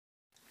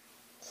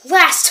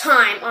Last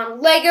time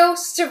on Lego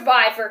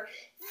Survivor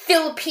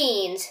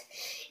Philippines,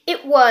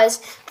 it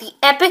was the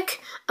epic,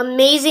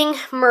 amazing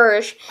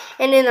merge,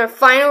 and in our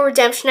final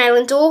Redemption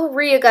Island duel,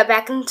 Rio got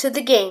back into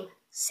the game,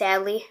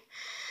 sadly.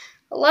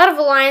 A lot of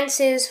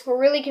alliances were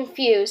really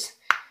confused,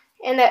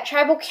 and at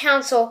Tribal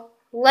Council,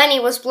 Lenny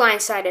was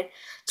blindsided.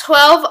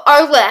 12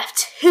 are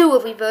left. Who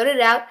will be voted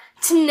out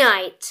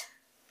tonight?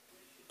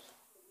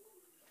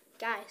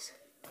 Guys,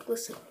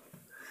 listen.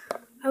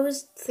 I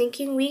was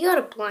thinking we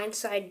gotta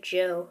blindside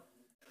Joe.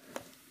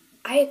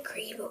 I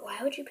agree, but why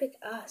would you pick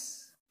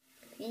us?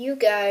 You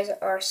guys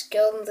are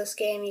skilled in this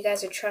game. You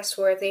guys are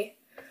trustworthy.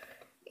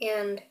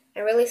 And I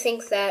really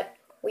think that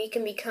we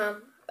can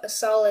become a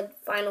solid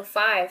final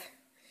five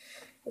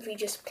if we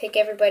just pick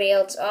everybody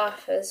else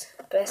off as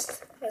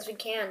best as we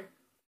can.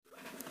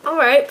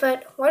 Alright,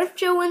 but what if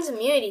Joe wins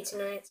immunity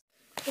tonight?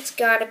 It's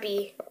gotta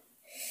be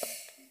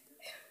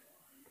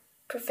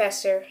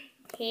Professor.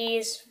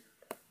 He's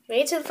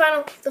made it to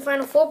the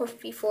final four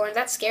before, and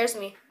that scares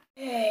me.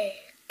 Hey,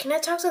 can I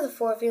talk to the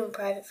four of you in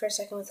private for a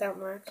second without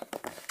Mark?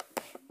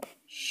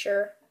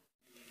 Sure.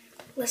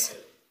 Listen,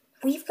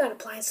 we've got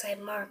to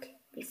blindside Mark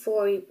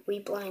before we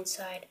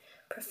blindside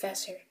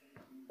Professor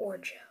or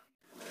Joe.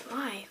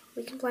 Why?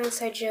 We can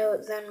blindside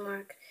Joe, then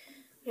Mark.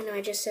 I know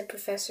I just said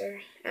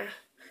Professor,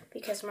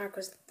 because Mark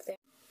was there.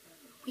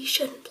 We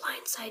shouldn't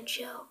blindside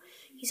Joe.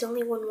 He's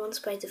only won once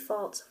by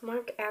default.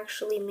 Mark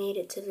actually made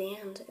it to the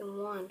end and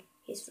won.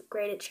 He's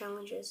great at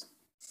challenges.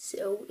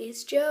 So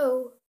is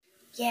Joe.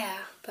 Yeah,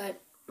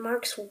 but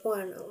Mark's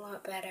won a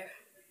lot better.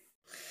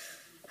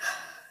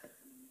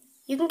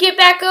 You can get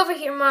back over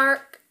here,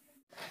 Mark.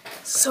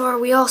 So are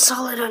we all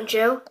solid on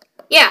Joe?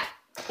 Yeah.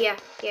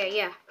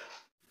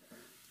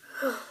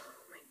 Oh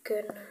my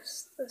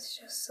goodness, this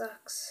just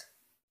sucks.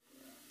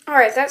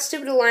 Alright, that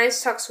stupid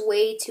alliance talks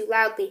way too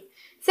loudly.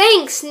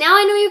 Thanks, now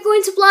I know you're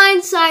going to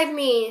blindside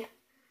me.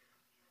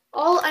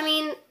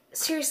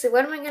 Seriously,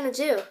 what am I gonna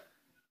do?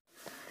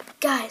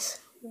 Guys,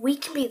 we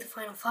can be the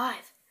final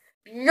five.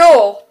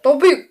 No, that'll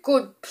be a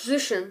good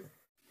position.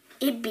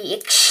 It'd be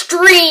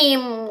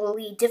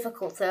extremely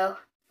difficult, though.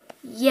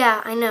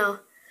 Yeah, I know.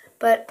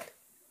 But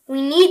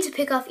we need to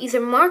pick off either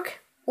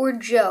Mark or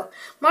Joe.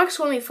 Mark's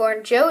won before,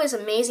 and Joe is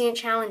amazing at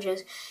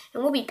challenges,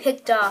 and we'll be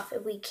picked off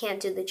if we can't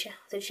do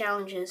the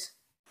challenges.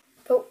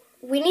 But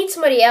we need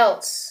somebody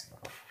else.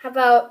 How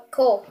about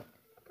Cole?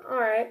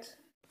 Alright.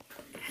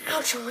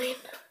 I'll join.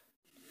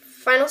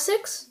 Final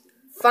six?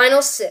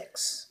 Final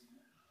six.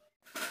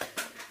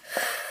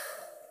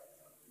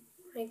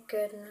 My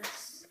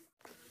goodness.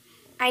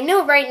 I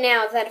know right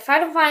now that if I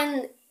don't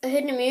find a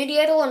hidden immunity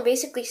idol, I'm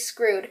basically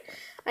screwed.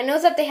 I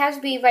know that they have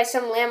to be by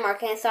some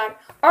landmark, and I thought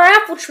our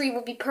apple tree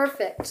would be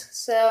perfect.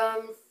 So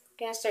I'm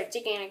gonna start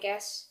digging, I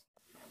guess.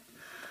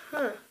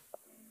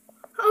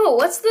 Oh,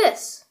 what's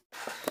this?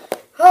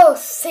 Oh,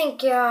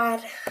 thank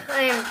God.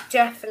 I am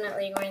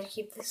definitely going to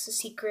keep this a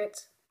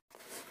secret.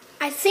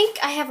 I think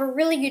I have a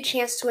really good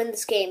chance to win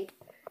this game.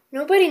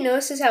 Nobody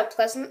notices how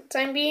pleasant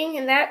I'm being,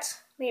 and that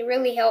may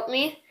really help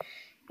me.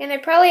 And I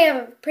probably have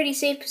a pretty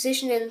safe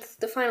position in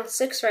the final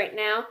six right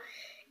now.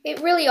 It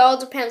really all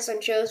depends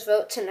on Joe's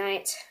vote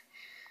tonight.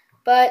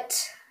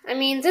 But,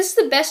 this is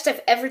the best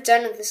I've ever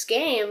done in this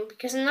game,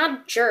 because I'm not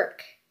a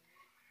jerk.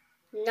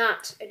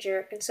 Not a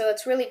jerk, and so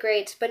it's really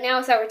great. But now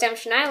without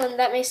Redemption Island,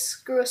 that may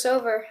screw us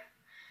over.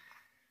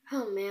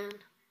 Oh, man.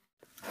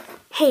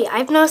 Hey,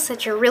 I've noticed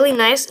that you're really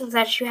nice and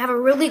that you have a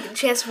really good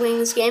chance of winning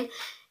this game,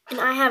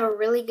 and I have a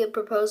really good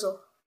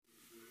proposal.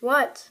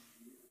 What?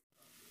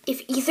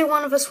 If either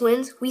one of us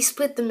wins, we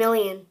split the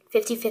million,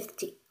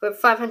 50-50, or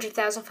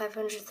 500,000,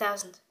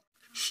 500,000.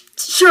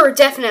 Sure,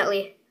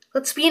 definitely.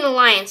 Let's be an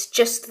alliance,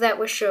 just so that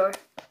we're sure.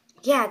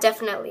 Yeah,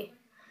 definitely.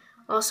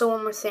 Also,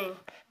 one more thing.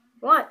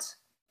 What?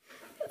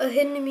 A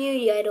hidden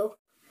immunity idol.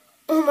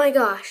 Oh my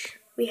gosh.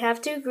 We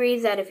have to agree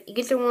that if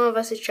either one of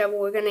us is trouble,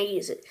 we're going to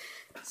use it.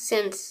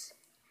 Since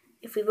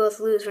if we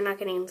both lose, we're not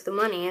getting the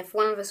money. If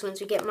one of us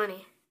wins, we get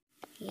money.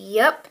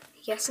 Yep.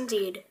 Yes,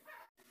 indeed.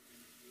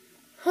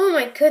 Oh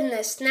my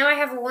goodness. Now I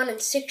have a 1 in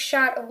 6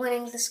 shot of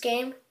winning this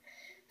game.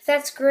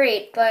 That's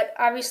great, but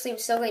obviously I'm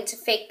still going to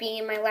fake being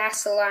in my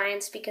last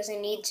alliance because I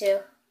need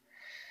to.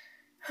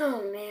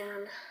 Oh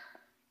man.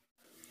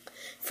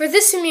 For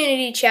this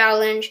immunity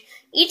challenge,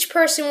 each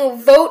person will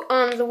vote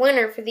on the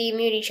winner for the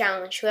immunity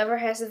challenge. Whoever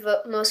has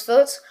the most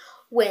votes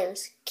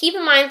wins. Keep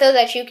in mind, though,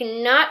 that you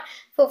cannot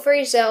vote for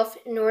yourself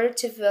in order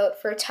to vote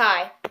for a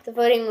tie. The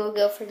voting will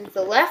go from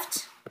the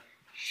left,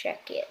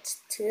 check it,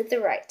 to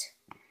the right.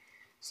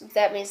 So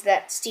that means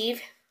that,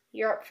 Steve,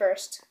 you're up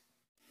first.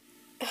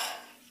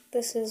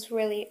 This is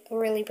really a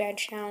really bad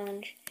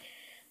challenge.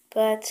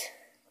 But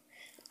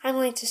I'm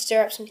going to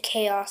stir up some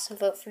chaos and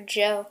vote for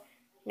Joe.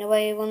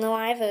 Nobody will know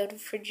I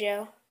voted for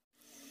Joe.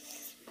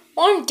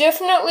 I'm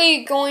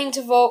definitely going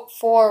to vote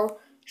for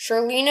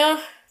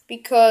Charlena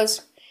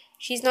because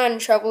she's not in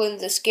trouble in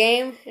this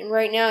game. And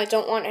right now I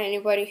don't want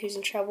anybody who's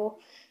in trouble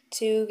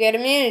to get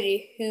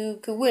immunity who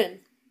could win.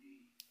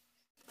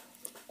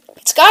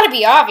 It's gotta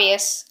be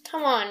obvious.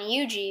 Come on,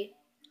 Yuji.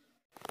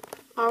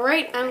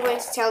 Alright, I'm going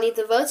to tally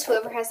the votes.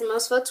 Whoever has the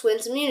most votes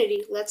wins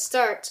immunity. Let's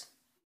start.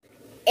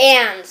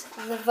 And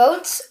the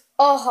votes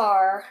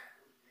are...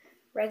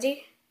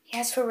 Ready?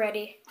 Yes, we're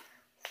ready.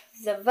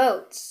 The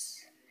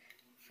votes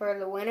for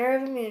the winner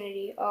of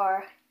immunity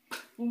are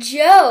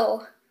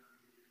Joe,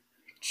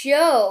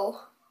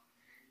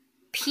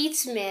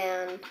 Pizza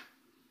Man,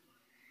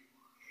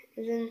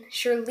 and then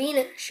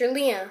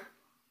Shirlena,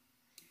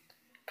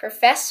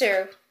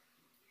 Professor.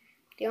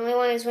 The only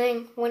one who's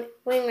winning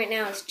right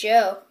now is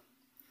Joe.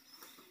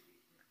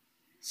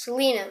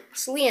 Selena,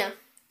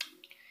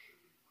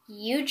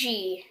 UG.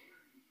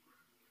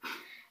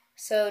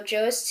 So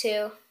Joe is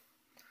 2.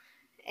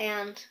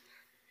 And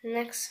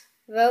next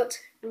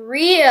vote,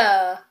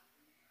 Rhea,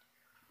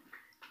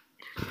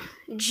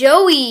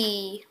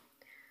 Joey,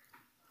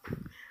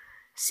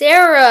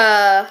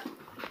 Sarah,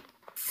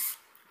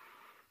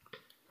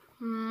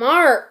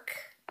 Mark,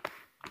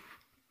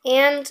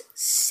 and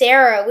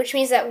Sarah, which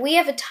means that we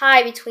have a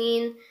tie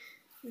between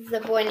the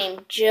boy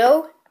named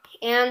Joe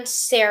and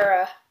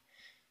Sarah.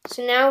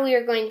 So now we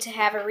are going to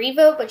have a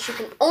revote, but you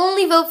can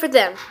only vote for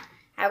them.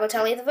 I will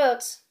tell you the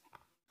votes.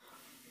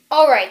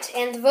 Alright,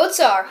 and the votes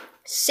are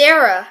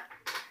Sarah,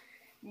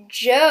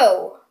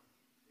 Joe.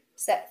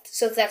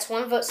 So that's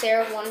 1 vote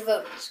Sarah, 1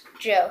 vote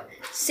Joe.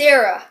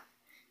 Sarah,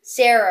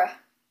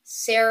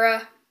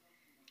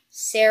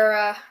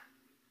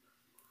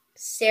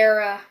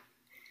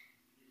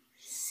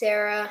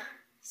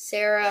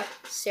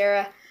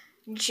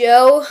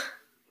 Joe,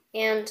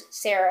 and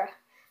Sarah.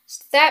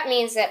 So that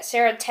means that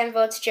Sarah had 10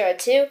 votes, Joe had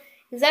 2.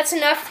 And that's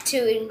enough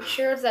to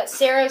ensure that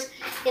Sarah's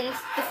in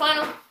the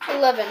final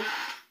 11.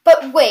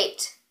 But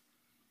wait,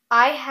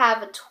 I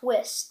have a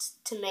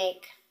twist to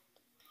make.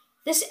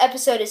 This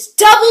episode is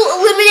double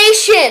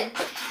elimination!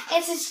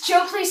 And since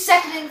Joe plays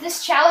second in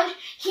this challenge,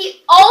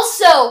 he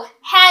also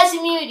has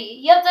immunity.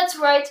 Yep, that's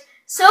right.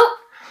 So,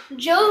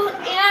 Joe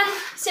and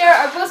Sarah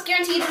are both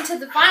guaranteed into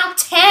the final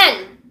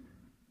 10.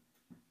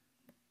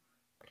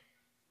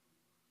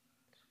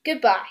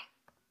 Goodbye.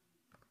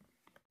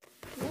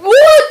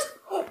 What?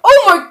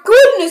 Oh my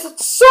goodness, it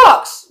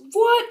sucks!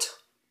 What?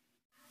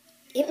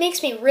 It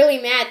makes me really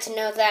mad to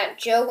know that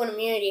Joe won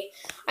immunity.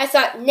 I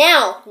thought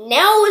now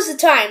is the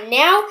time.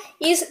 Now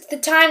is the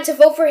time to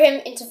vote for him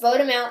and to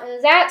vote him out,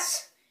 and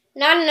that's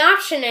not an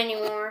option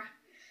anymore.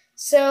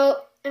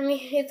 So, I'm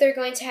either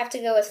going to have to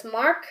go with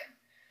Mark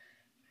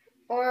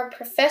or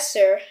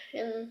Professor,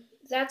 and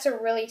that's a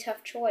really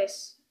tough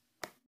choice.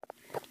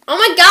 Oh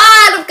my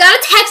god, I've got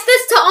to text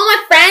this to all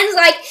my friends,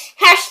 like,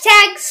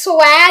 hashtag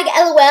swag,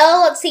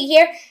 LOL, let's see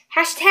here,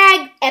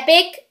 hashtag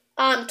epic,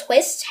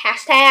 twist,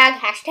 hashtag,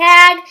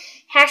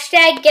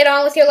 get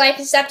on with your life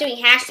and stop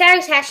doing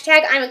hashtags,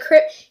 hashtag I'm a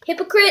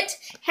hypocrite,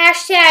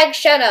 hashtag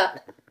shut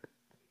up.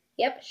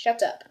 Yep,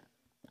 shut up.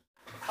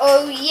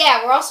 Oh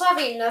yeah, we're also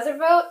having another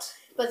vote,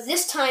 but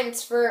this time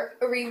it's for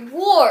a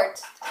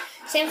reward.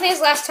 Same thing as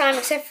last time,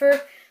 except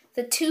for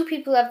the 2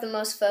 people who have the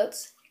most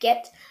votes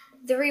get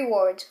the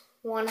reward.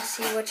 Want to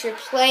see what you're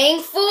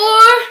playing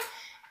for?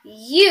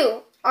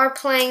 You are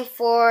playing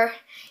for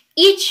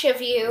each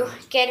of you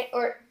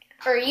or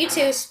you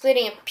 2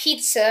 splitting a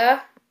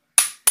pizza.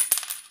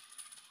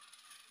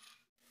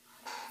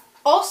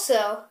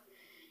 Also,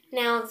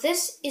 now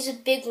this is a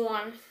big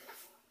one.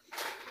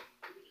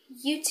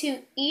 You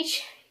 2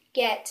 each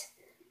get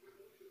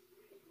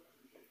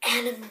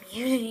an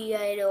immunity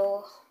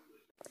idol.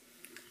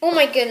 Oh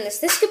my goodness,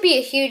 this could be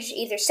a huge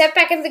either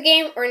setback of the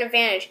game or an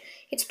advantage.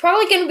 It's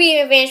probably going to be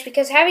an advantage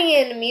because having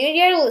an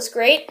immunity idol is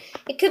great.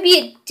 It could be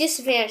a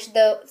disadvantage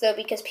though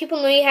because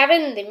people know you have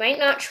it and they might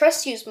not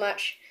trust you as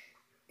much.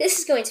 This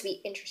is going to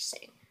be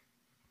interesting.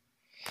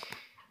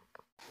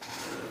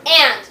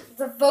 And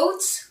the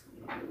votes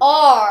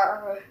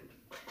are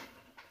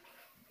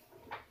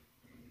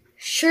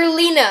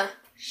Shirlena,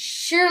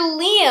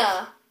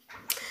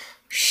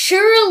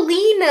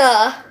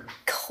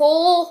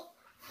 Cole.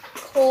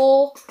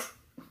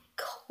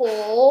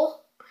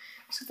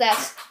 So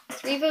that's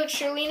 3 votes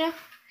Shirlena,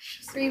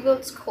 3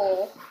 votes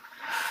Cole.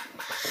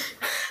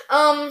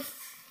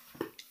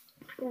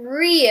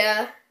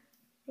 Rhea,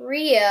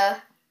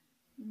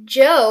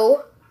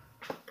 Joe,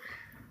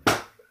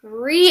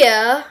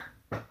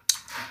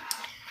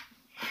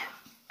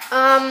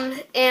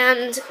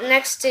 and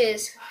next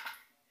is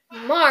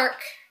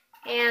Mark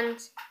and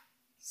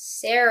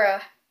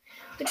Sarah,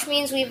 which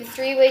means we have a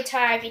 3-way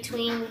tie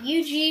between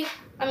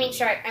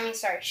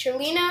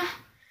Shirlena,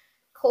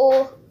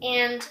 Cole,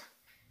 and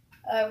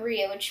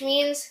Rhea, which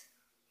means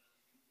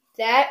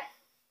that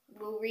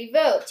we'll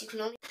re-vote.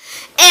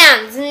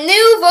 And the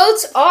new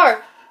votes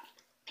are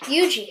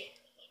Yuji,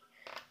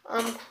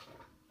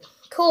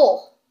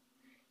 Cole,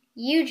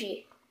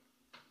 Yuji,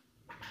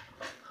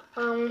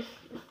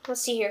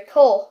 let's see here,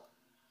 Cole,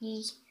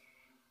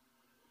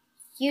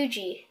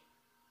 Yuji,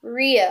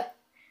 Rhea.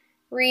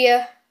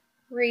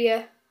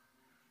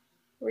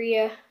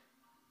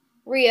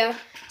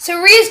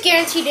 So Rhea's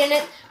guaranteed in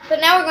it, but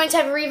now we're going to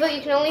have a revote.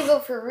 You can only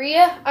vote for for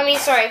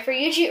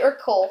Yuji or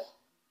Cole.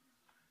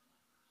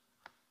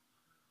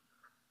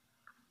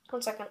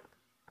 1 second.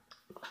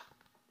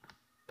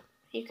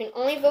 You can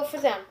only vote for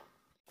them.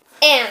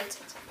 And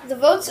the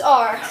votes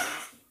are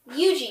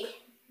Yuji,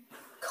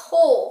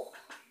 Cole,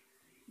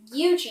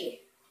 Yuji,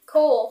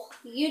 Cole,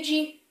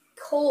 Yuji,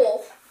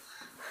 Cole,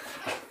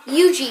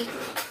 Yuji,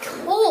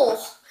 Cole,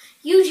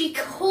 Yuji,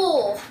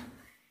 Cole,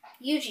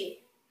 Yuji.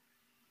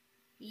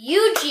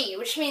 Yuji,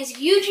 which means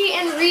Yuji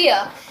and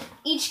Ria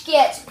each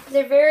get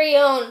their very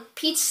own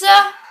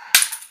pizza,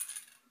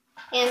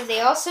 and they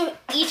also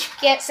each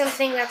get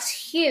something that's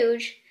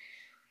huge,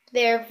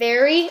 their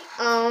very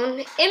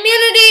own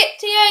immunity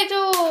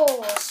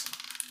titles.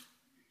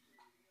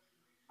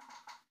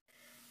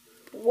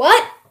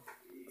 What?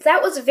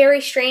 That was a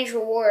very strange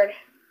reward.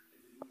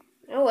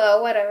 Oh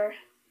well, whatever.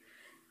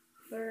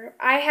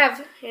 I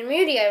have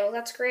immunity idol,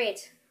 that's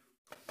great.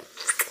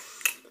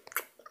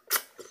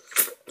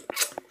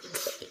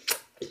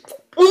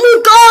 Oh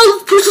my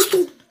god, this is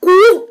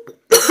so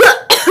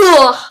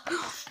good.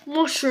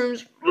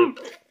 Mushrooms.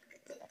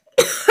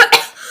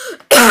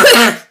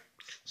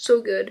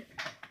 So good.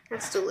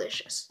 That's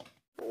delicious.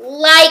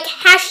 Like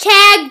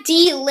hashtag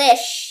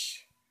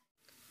delish.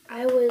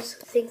 I was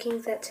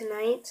thinking that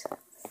tonight,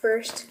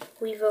 first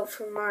we vote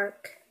for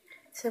Mark,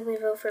 then we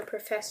vote for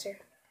Professor.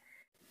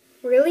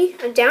 Really?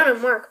 I'm down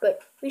on Mark, but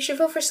we should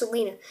vote for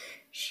Selena.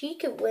 She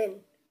could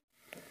win.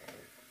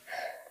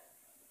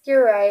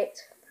 You're right.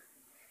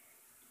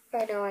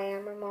 I know I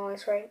am. I'm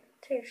always right.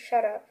 Dude,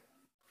 shut up.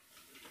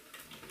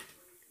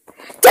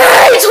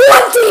 Day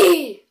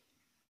 20!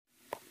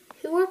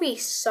 Who are we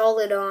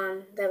solid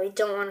on that we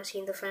don't want to see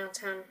in the final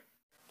 10?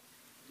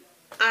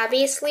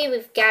 Obviously,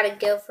 we've got to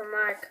go for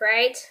Mark,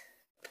 right?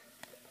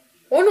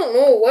 I don't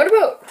know. What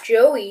about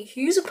Joey?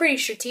 He's a pretty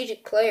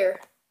strategic player.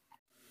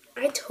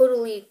 I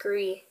totally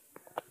agree.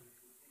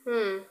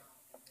 I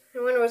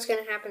wonder what's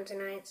going to happen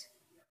tonight.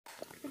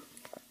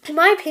 In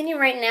my opinion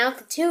right now,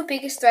 the two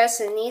biggest threats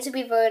that need to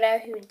be voted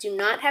out who do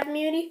not have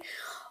immunity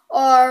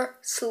are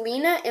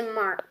Selena and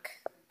Mark.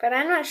 But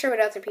I'm not sure what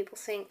other people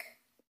think.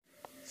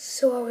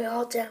 So are we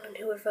all down on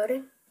who we're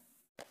voting?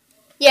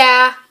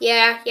 Yeah.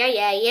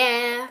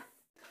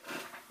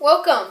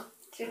 Welcome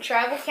to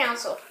Tribal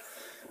Council.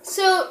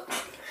 So,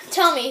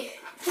 tell me,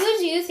 who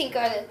do you think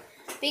are the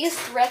biggest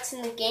threats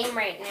in the game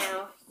right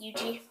now,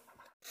 Yuji?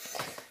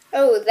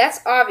 Oh,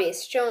 that's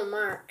obvious. Joe and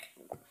Mark.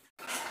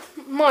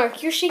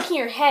 Mark, you're shaking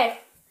your head.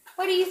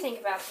 What do you think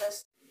about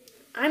this?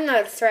 I'm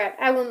not a threat.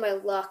 I win by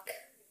luck.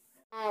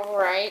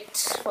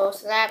 Alright. Well,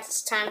 so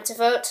that's time to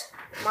vote.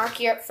 Mark,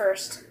 you're up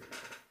first.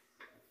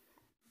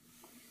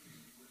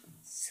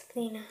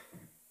 Selena,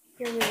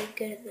 you're really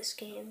good at this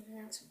game, and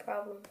that's a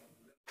problem.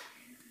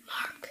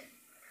 Mark,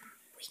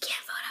 we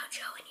can't vote out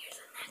Joe, and you're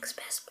the next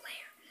best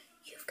player.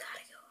 You've got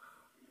to go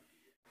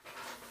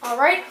home.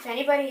 Alright, if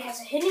anybody has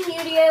a hidden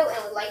immunity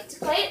and would like to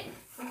play it,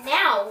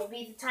 now will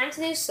be the time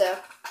to do so.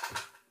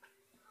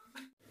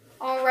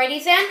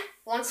 Alrighty then,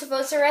 once the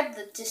votes are read,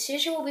 the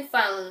decision will be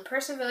final, and the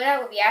person voted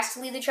out will be asked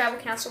to leave the tribal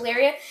council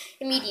area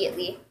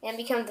immediately and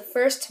become the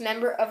first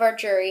member of our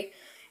jury.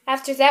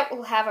 After that,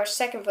 we'll have our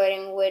second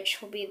voting,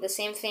 which will be the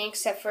same thing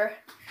except for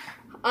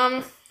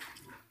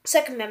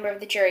second member of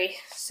the jury.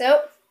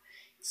 So,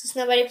 since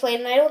nobody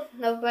played an idol,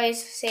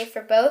 nobody's safe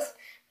for both,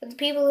 but the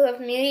people who have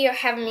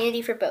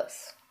immunity for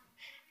both.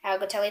 I'll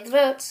go tally the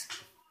votes.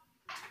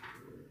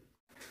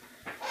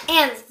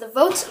 And the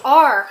votes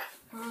are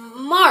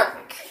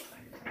Mark,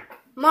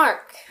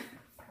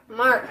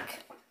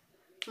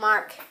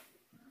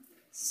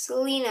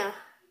 Selena,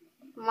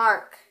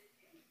 Mark.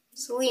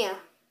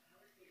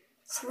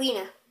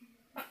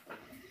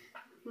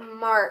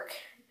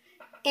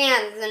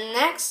 And the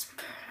next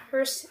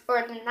person,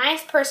 or the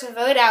ninth person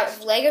voted out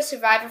is Lego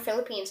Survivor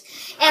Philippines.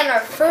 And our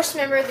first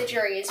member of the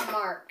jury is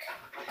Mark.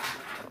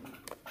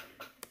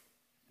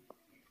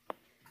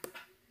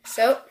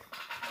 So,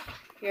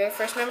 you're the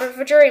first member of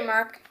the jury,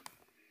 Mark.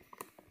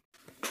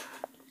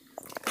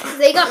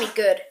 They got me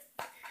good.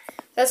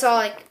 That's all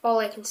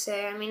I can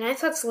say. I mean, I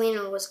thought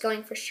Selena was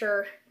going for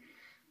sure.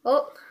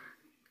 Well,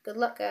 good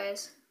luck,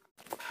 guys.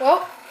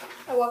 Well,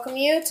 I welcome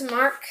you to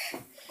Mark,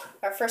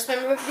 our first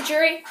member of the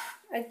jury.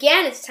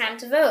 Again, it's time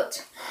to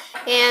vote.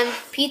 And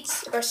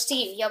Pete or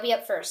Steve, you'll be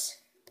up first.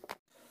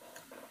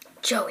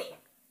 Joey,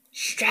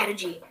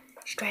 strategy.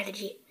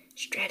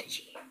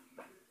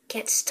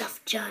 Get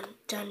stuff done,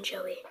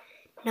 Joey.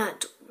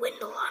 Not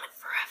dwindle on it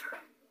forever.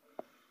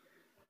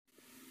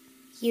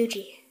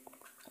 Yuji,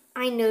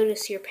 I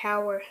notice your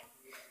power.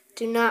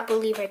 Do not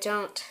believe I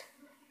don't.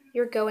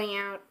 You're going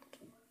out.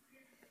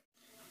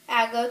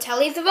 I'll go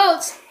tally the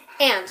votes.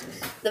 And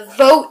the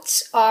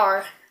votes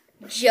are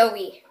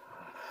Joey,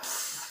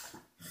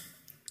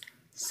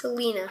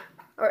 Selena.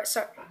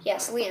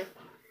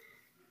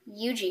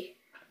 Yuji.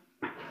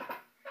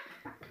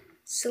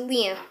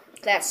 Selena.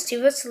 That's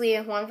 2 votes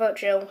Selena, 1 vote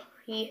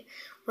Joey,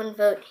 1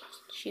 vote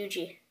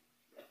Yuji.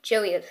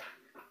 Joey.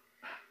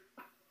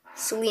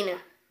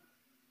 Selena.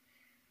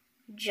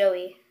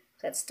 Joey.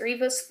 That's 3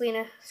 votes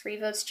Selena, 3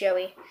 votes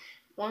Joey,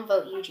 1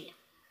 vote Yuji.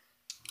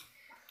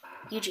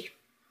 Yuji.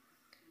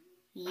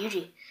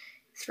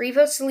 3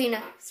 votes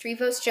Selena, 3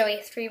 votes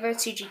Joey, 3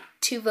 votes Yuji,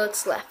 2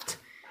 votes left.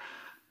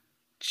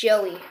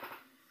 Joey.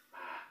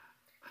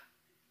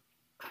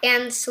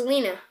 And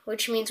Selena,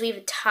 which means we have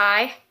a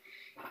tie.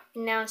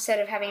 And now instead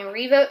of having a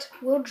revote,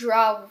 we'll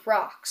draw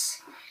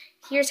rocks.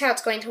 Here's how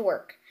it's going to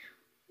work.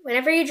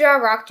 Whenever you draw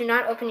a rock, do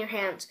not open your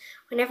hands.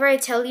 Whenever I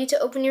tell you to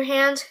open your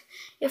hands,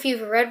 if you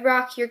have a red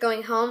rock, you're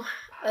going home.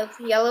 A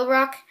yellow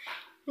rock,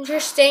 and you're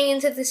staying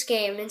into this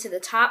game, into the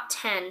top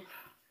 10.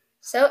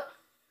 So,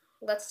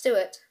 let's do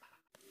it.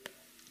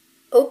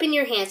 Open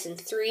your hands in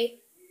 3,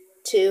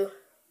 2,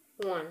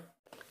 1.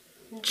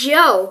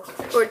 Joe,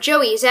 or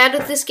Joey, is out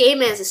of this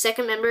game as the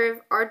second member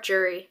of our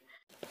jury.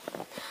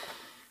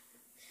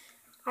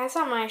 I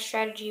thought my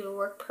strategy would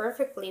work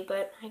perfectly,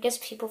 but I guess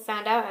people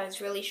found out I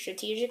was really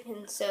strategic,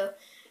 and so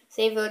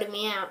they voted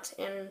me out,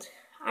 and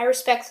I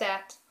respect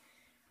that.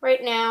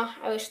 Right now,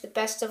 I wish the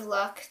best of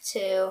luck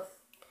to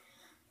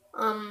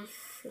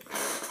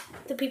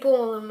the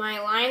people in my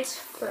alliance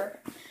for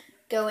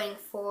going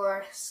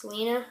for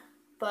Selena,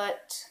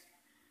 but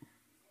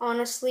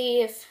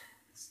honestly, if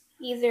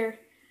either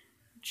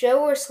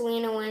Joe or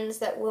Selena wins,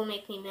 that will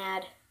make me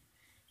mad,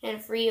 and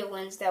if Rhea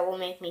wins, that will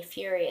make me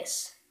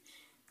furious.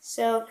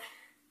 So,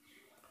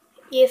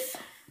 if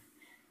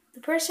the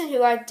person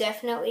who I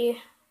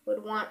definitely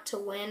would want to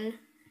win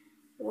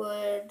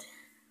would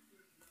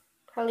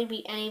probably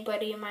be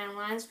anybody in my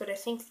alliance, but I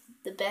think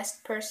the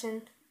best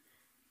person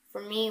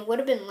for me would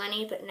have been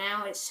Lenny, but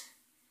now it's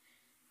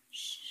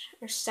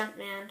our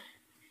Stuntman.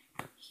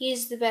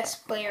 He's the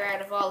best player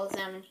out of all of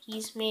them, and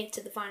he's made it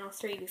to the final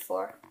 3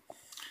 before.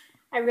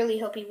 I really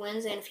hope he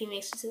wins, and if he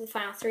makes it to the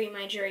final 3,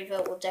 my jury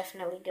vote will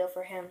definitely go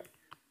for him.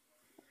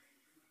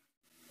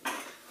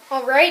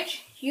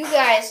 Alright, you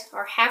guys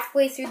are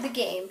halfway through the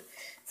game.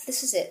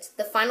 This is it,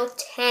 the final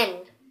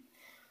 10.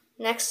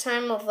 Next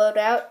time we'll vote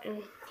out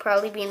and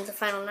probably be in the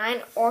final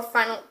 9 or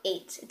final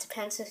 8. It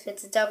depends if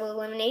it's a double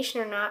elimination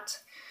or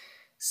not.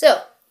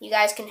 So, you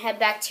guys can head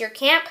back to your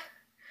camp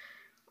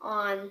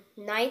on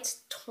night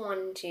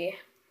 20.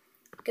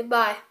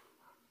 Goodbye.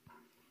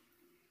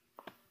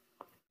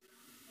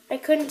 I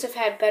couldn't have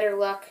had better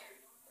luck.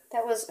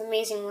 That was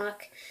amazing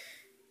luck.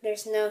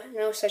 There's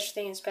no such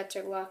thing as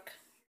better luck.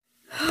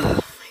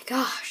 Oh my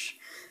gosh.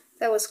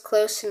 That was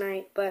close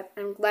tonight, but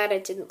I'm glad I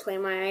didn't play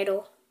my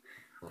idol.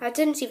 I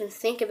didn't even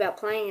think about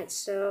playing it,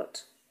 so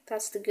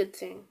that's the good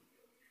thing.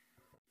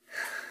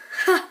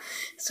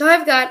 So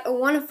I've got a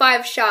 1 of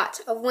 5 shot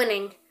of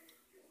winning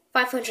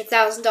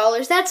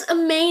 $500,000. That's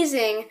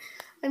amazing.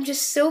 I'm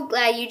just so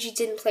glad Yuji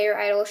didn't play her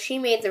idol. She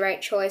made the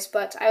right choice,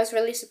 but I was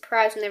really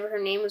surprised whenever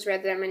her name was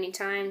read that many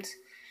times.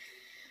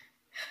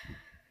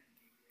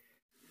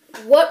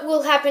 What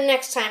will happen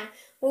next time?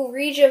 Will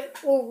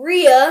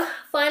Rhea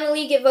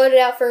finally get voted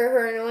out for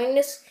her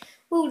annoyingness?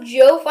 Will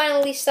Joe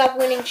finally stop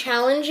winning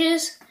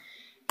challenges?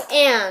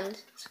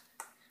 And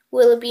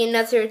will it be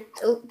another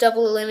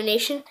double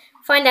elimination?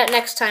 Find out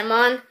next time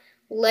on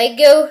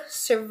LEGO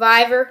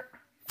Survivor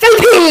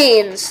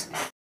Philippines!